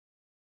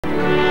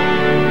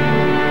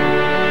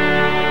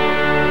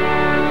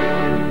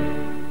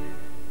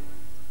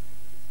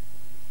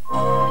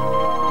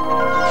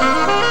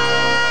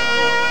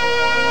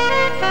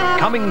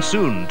Coming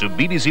soon to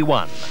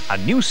BBC1, a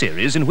new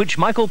series in which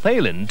Michael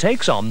Palin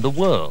takes on the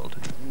world.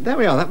 There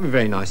we are, that would be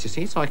very nice, you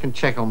see, so I can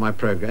check on my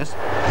progress.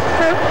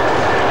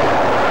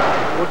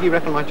 What do you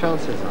reckon my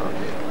chances are?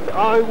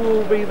 I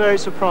will be very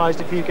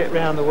surprised if you get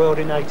round the world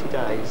in 80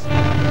 days.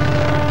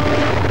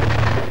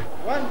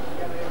 One?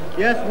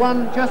 Yes,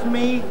 one, just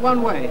me,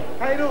 one way.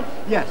 Pedal?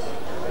 Yes.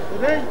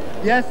 Today?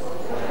 Yes.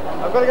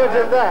 I've got to go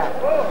to there.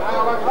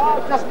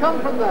 Oh, just come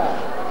from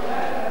there.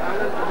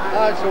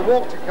 It's a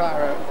walk to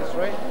Cairo at this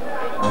rate.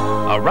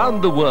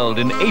 Around the world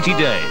in 80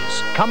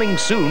 days, coming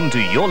soon to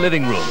your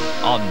living room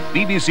on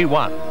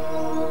BBC1.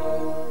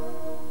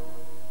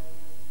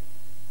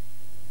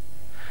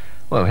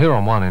 Well, here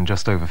on One in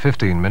just over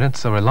 15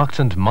 minutes, a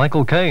reluctant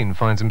Michael Caine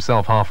finds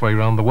himself halfway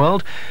around the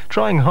world,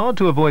 trying hard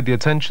to avoid the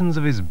attentions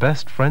of his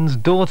best friend's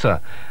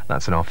daughter.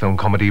 That's in our film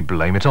comedy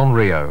Blame It On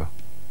Rio.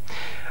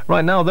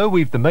 Right now, though,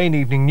 we've the main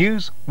evening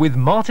news with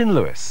Martin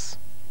Lewis.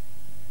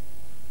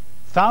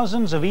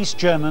 Thousands of East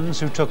Germans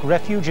who took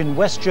refuge in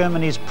West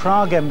Germany's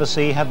Prague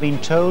embassy have been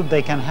told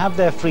they can have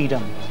their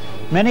freedom.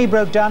 Many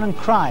broke down and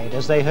cried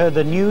as they heard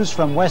the news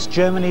from West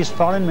Germany's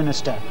foreign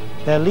minister.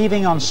 They're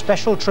leaving on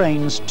special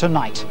trains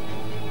tonight.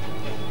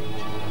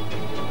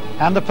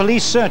 And the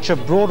police search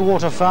of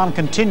Broadwater Farm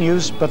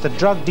continues, but the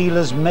drug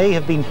dealers may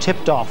have been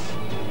tipped off.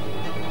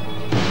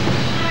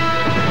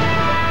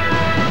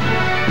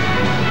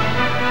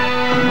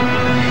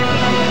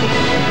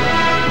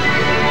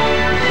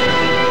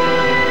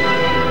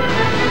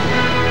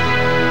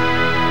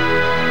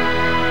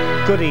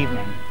 Good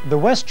evening. The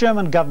West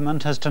German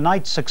government has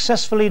tonight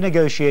successfully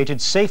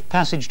negotiated safe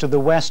passage to the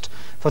West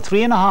for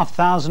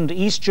 3,500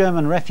 East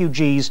German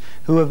refugees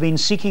who have been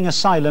seeking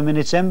asylum in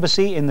its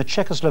embassy in the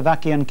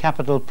Czechoslovakian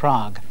capital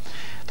Prague.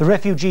 The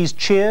refugees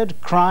cheered,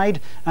 cried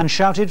and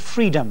shouted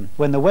freedom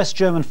when the West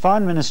German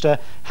Foreign Minister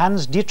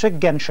Hans-Dietrich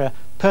Genscher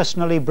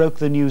personally broke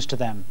the news to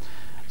them.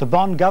 The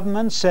Bonn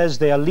government says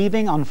they are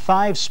leaving on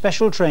 5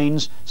 special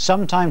trains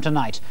sometime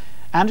tonight,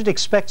 and it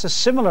expects a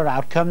similar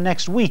outcome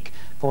next week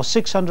for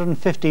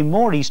 650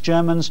 more East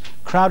Germans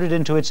crowded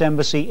into its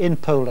embassy in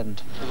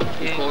Poland.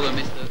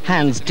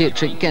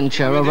 Hans-Dietrich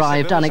Genscher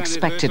arrived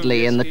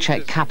unexpectedly in the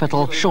Czech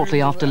capital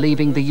shortly after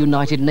leaving the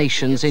United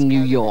Nations in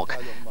New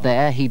York.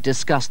 There he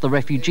discussed the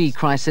refugee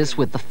crisis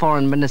with the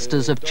foreign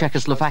ministers of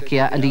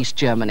Czechoslovakia and East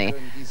Germany.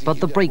 But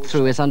the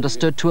breakthrough is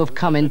understood to have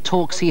come in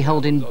talks he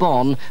held in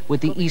Bonn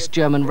with the East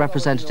German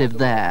representative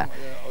there.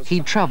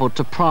 He travelled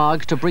to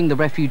Prague to bring the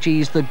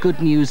refugees the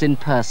good news in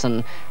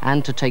person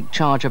and to take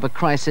charge of a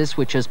crisis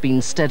which has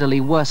been steadily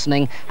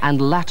worsening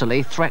and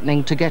latterly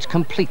threatening to get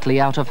completely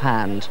out of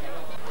hand.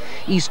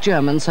 East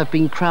Germans have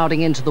been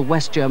crowding into the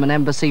West German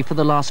embassy for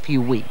the last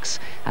few weeks,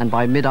 and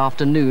by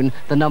mid-afternoon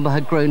the number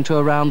had grown to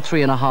around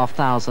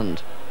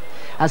 3,500.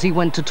 As he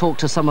went to talk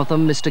to some of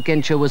them, Mr.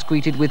 Genscher was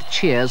greeted with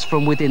cheers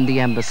from within the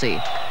embassy.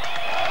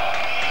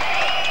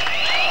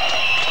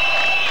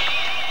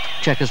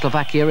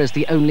 Czechoslovakia is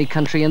the only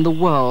country in the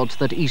world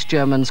that East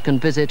Germans can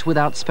visit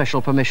without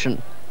special permission.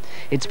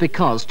 It's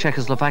because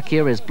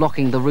Czechoslovakia is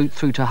blocking the route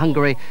through to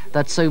Hungary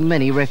that so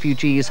many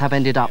refugees have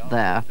ended up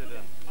there.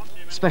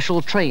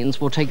 Special trains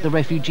will take the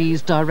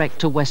refugees direct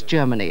to West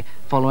Germany,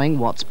 following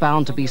what's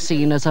bound to be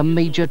seen as a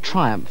major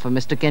triumph for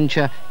Mr.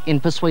 Genscher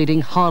in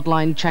persuading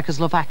hardline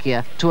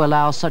Czechoslovakia to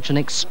allow such an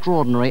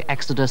extraordinary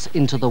exodus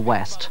into the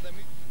West.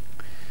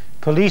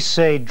 Police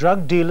say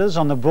drug dealers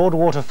on the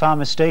Broadwater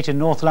Farm estate in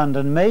North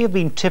London may have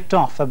been tipped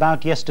off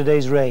about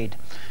yesterday's raid.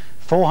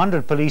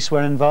 400 police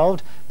were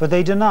involved, but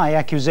they deny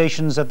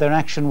accusations that their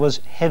action was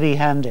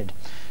heavy-handed.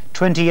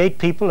 28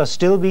 people are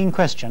still being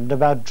questioned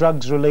about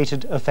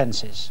drugs-related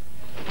offences.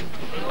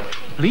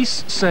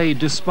 Police say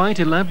despite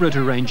elaborate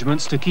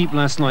arrangements to keep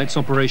last night's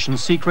operation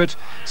secret,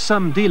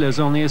 some dealers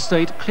on the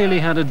estate clearly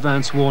had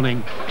advance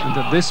warning, and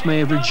that this may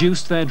have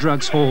reduced their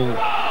drugs haul.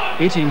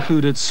 It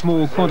included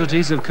small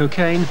quantities of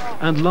cocaine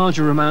and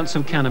larger amounts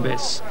of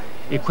cannabis.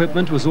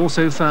 Equipment was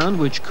also found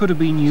which could have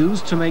been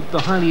used to make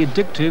the highly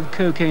addictive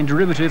cocaine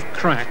derivative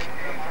crack.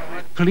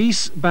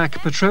 Police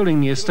back patrolling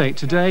the estate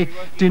today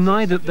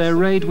deny that their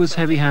raid was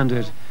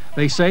heavy-handed.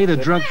 They say the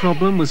drug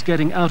problem was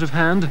getting out of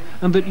hand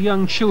and that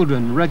young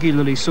children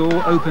regularly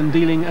saw open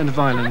dealing and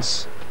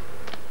violence.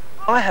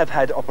 I have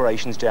had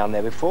operations down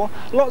there before.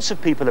 Lots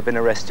of people have been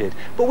arrested,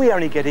 but we're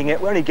only getting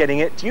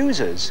it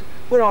users.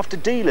 We're after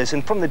dealers,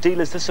 and from the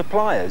dealers the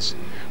suppliers.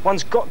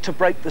 One's got to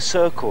break the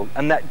circle,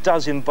 and that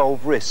does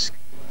involve risk.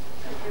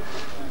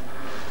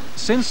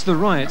 Since the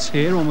riots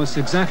here almost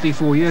exactly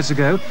 4 years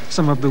ago,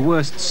 some of the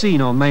worst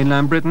seen on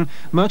mainland Britain,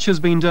 much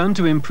has been done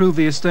to improve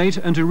the estate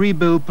and to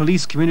rebuild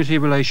police-community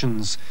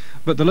relations.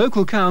 But the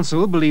local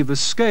council believe the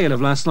scale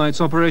of last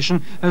night's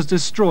operation has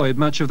destroyed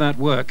much of that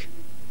work.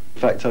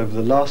 In fact, over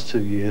the last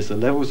 2 years, the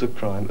levels of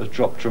crime have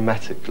dropped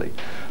dramatically.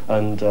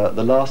 And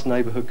the last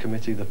neighbourhood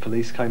committee, the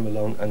police came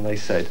along and they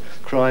said,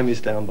 crime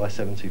is down by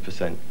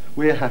 70%.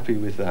 We're happy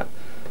with that.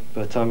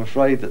 But I'm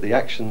afraid that the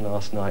action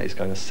last night is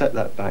going to set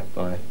that back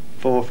by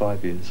 4 or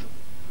 5 years.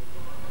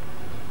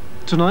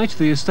 Tonight,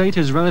 the estate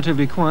is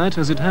relatively quiet,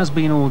 as it has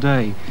been all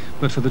day.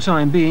 But for the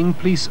time being,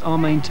 police are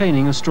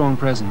maintaining a strong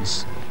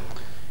presence.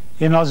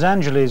 In Los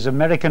Angeles,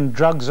 American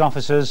drugs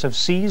officers have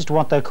seized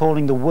what they're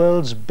calling the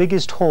world's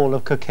biggest haul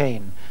of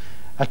cocaine.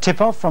 A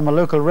tip-off from a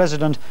local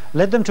resident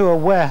led them to a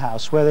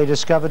warehouse where they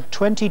discovered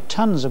 20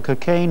 tons of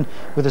cocaine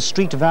with a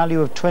street value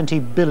of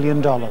 $20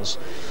 billion.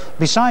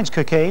 Besides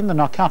cocaine, the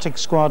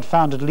narcotics squad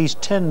found at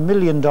least $10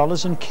 million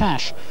in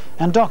cash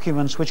and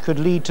documents which could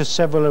lead to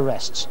several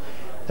arrests.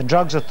 The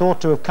drugs are thought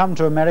to have come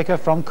to America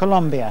from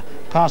Colombia,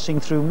 passing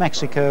through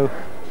Mexico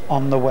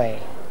on the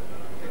way.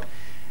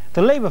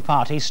 The Labour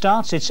Party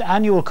starts its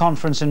annual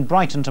conference in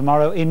Brighton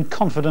tomorrow in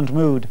confident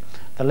mood.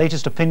 The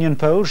latest opinion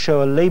polls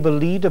show a Labour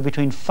lead of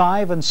between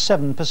 5 and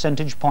 7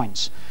 percentage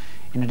points.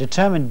 In a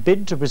determined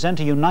bid to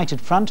present a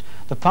united front,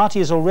 the party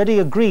has already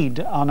agreed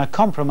on a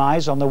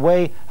compromise on the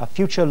way a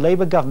future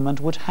Labour government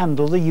would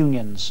handle the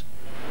unions.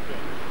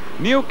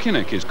 Neil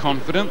Kinnock is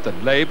confident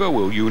that Labour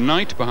will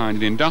unite behind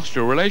an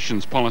industrial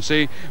relations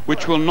policy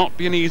which will not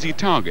be an easy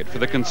target for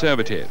the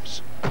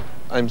Conservatives.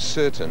 I'm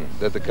certain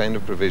that the kind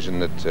of provision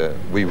that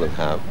we will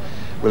have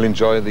will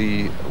enjoy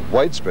the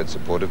widespread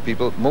support of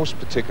people, most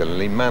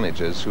particularly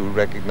managers who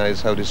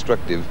recognise how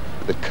destructive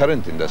the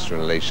current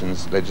industrial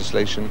relations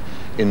legislation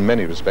in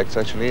many respects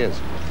actually is.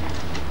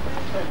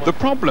 The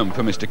problem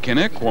for Mr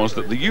Kinnock was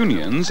that the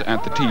unions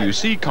at the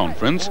TUC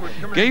conference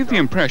gave the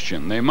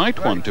impression they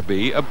might want to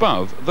be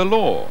above the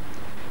law.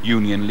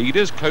 Union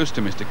leaders close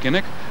to Mr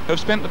Kinnock have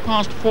spent the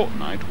past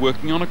fortnight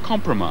working on a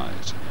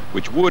compromise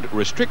which would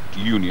restrict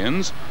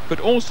unions but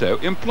also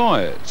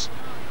employers.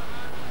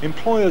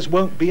 Employers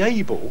won't be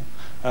able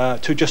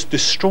to just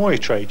destroy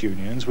trade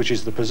unions, which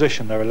is the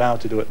position they're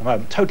allowed to do at the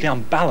moment. Totally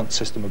unbalanced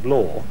system of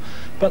law,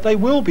 but they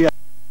will be